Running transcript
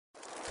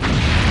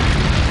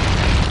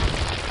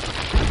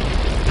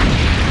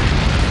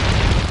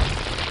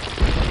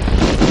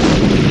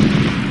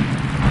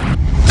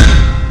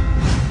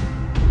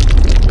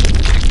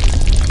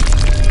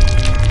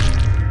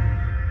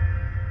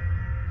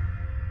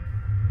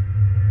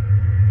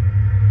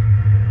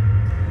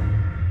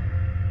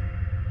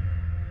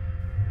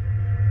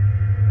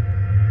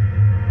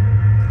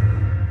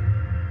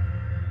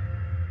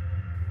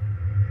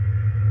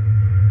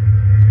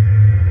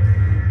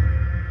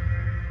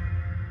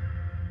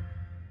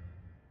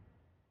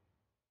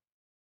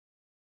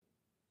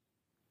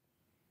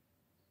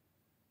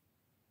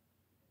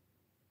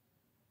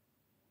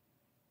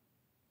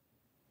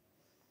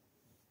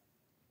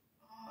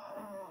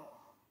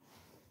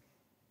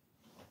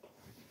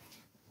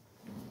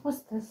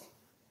What's this?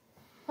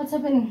 What's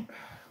happening?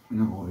 I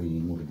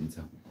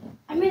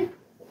mean,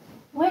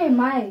 where am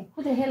I?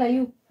 Who the hell are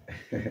you?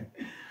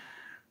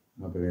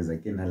 My parents are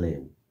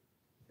Kenale.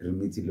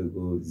 Remiti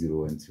logo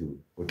 012.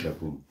 What the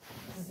phone?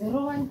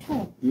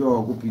 012?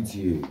 Yo, go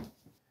PTA.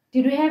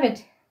 Did we have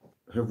it?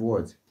 Have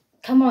what?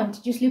 Come on,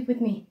 did you sleep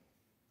with me?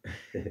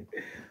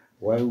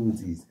 Why would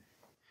this?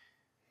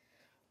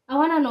 I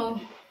wanna know.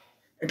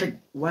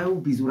 Like, why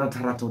would be Zura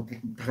Tarato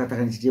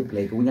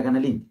like when you're gonna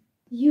link?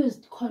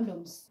 Used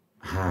condoms.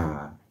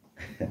 Ha.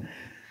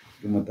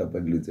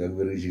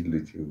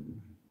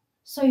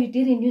 So you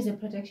didn't use a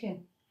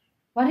protection?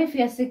 What if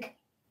you're sick?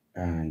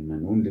 Ay,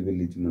 man, only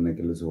village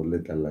monacles or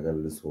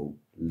little so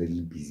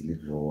little busy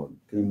little road.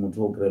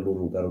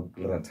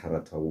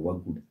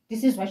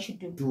 This is what you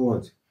do. Do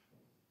what?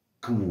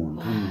 Come on,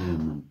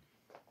 man.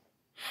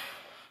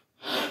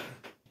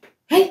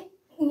 Hey,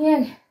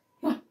 yeah.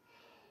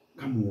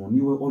 Come on,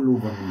 you were all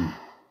over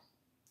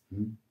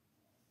me.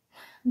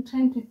 I'm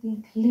trying to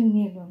think. Leave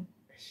me alone.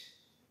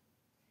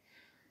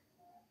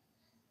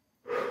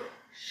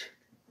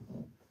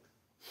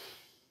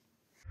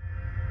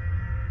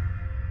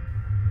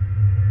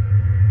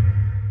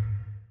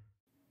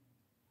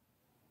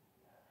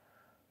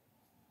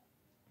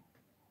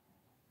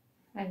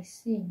 I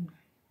see.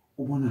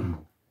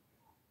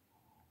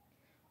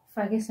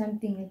 Forget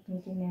something like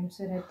I'm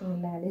so that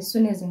thing lala. As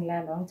soon as I'm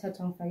lala, I'm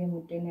touching fire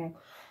mutene.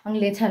 I'm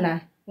later la.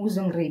 Who's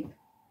on rape?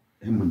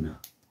 Emana,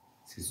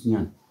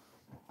 Sisunian,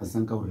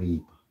 Asanka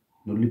rape.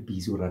 No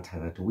lipis or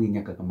ratara to win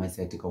yaka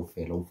masatical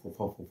fellow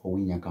for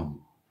Winyakam.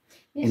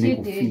 Yes, you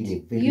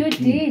did. You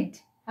did.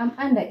 I'm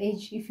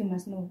underage, if you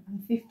must know. I'm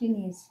 15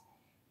 years.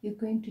 You're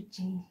going to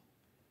jail.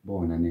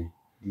 Bonane.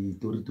 The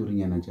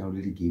Toritoriana child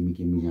gave me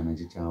Jana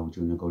child,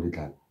 Junior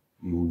Golital.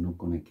 You're not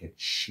gonna get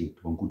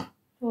shit. One good.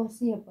 We'll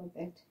see about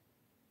that.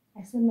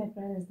 I sent my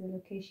brothers the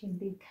location.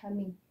 They're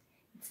coming.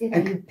 It's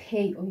either you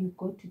pay or you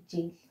go to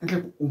jail.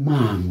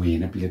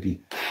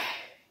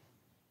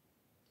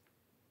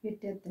 You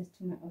did this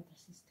to my older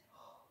sister.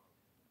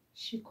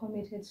 She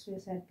committed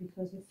suicide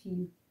because of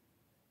you.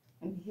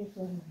 I'm here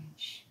for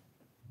revenge.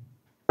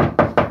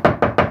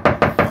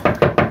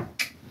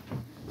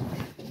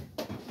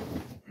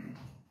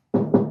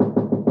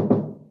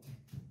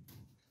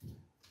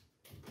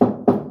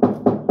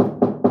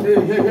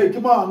 Hey,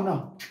 come on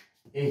now.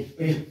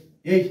 Hey.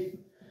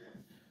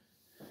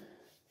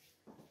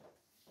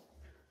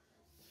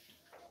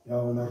 Yeah,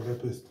 I'm a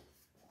rapist.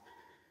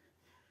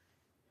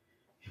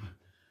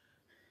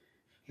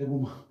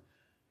 Lebuma.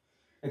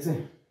 Exe.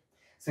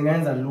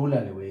 Singenza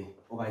lula le way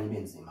okanye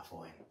ibenzima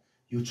for wena.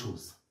 You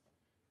choose.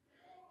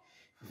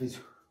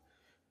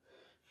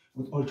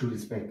 With all due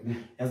respect,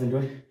 yazi into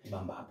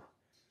ibamba apho.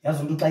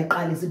 Yazi into xa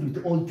iqalisa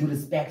with all due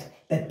respect,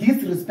 the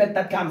disrespect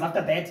that comes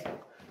after that.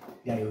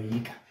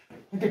 Yayoyika.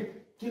 Okay,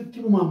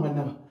 kill mama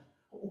now.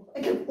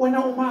 Okay, when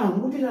I'm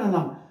mom, what did I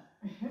know?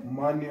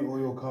 Money or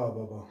your car,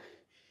 Baba.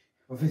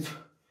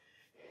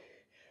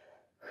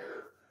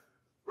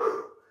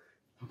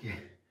 Okay.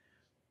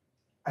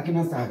 I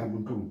cannot say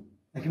I'm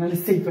I can only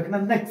save, I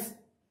cannot next.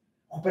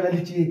 Opera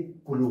Lichi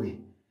Poloe.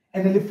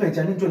 And then the French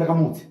and into like a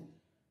moot.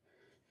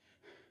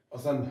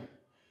 Asan,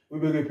 we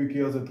better pick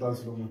you as a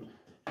transformer.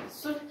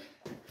 So,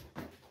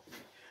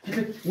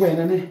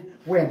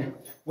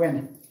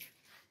 when?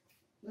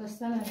 the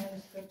son and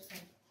his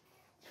website.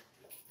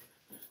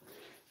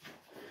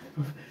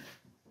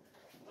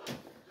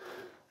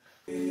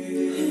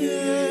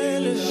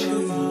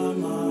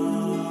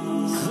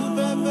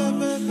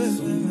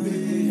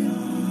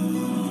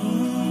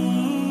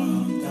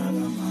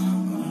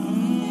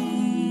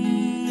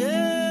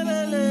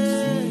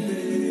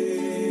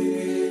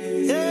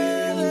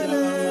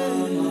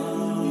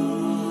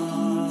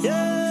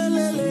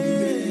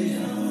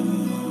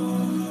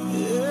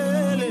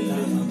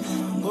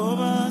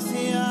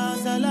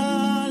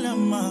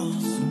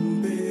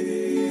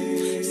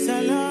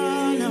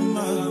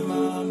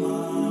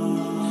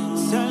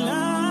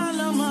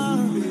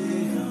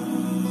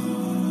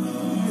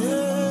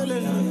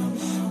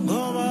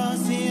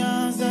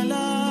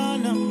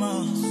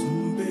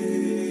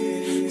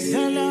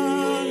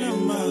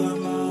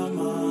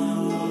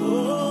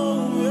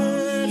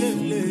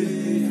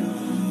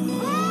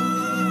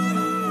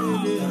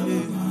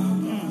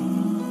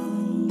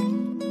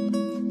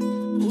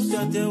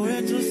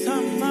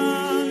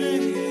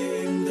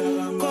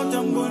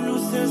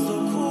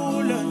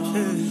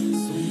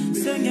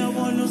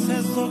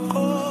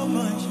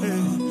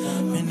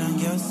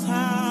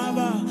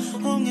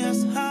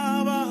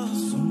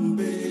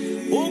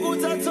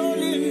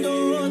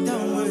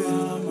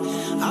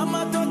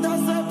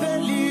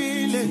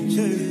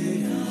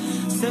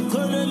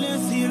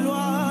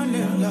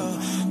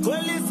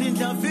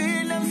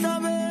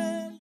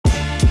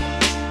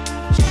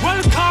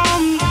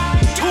 Welcome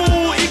to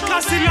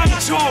Ikasilam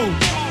Show,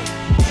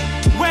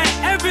 where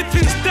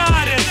everything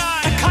started.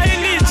 A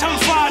Kylie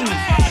Chamfan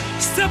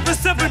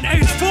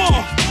 7784.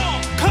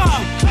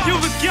 Come, you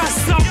will get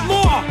some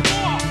more.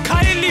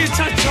 Kylie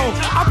Chacho,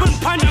 up in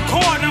Panya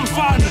Corn and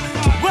Fun.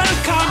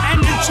 Welcome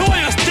and enjoy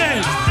your stay.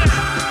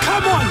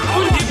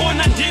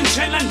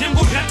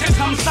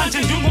 namhlanje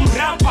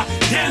ndingumrapha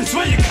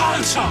ndiyenzwe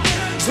yiculture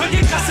zonke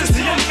ikhasi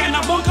ziyangena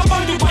bonke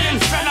abantu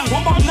bayandifela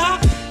ngoba mna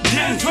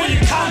ndiyenzwe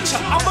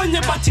yiculture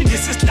abanye bathi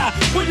ndisistar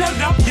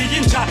kune-rap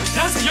ndiyinja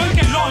yazi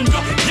yonke loo nto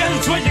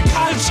yenzwe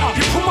yiculture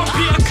iphuma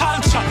phi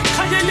eculture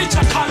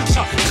khayelitsha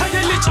culture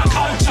khayelitsha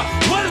culture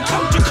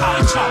welcome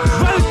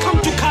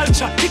to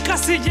culture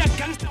ikhasi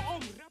yegangster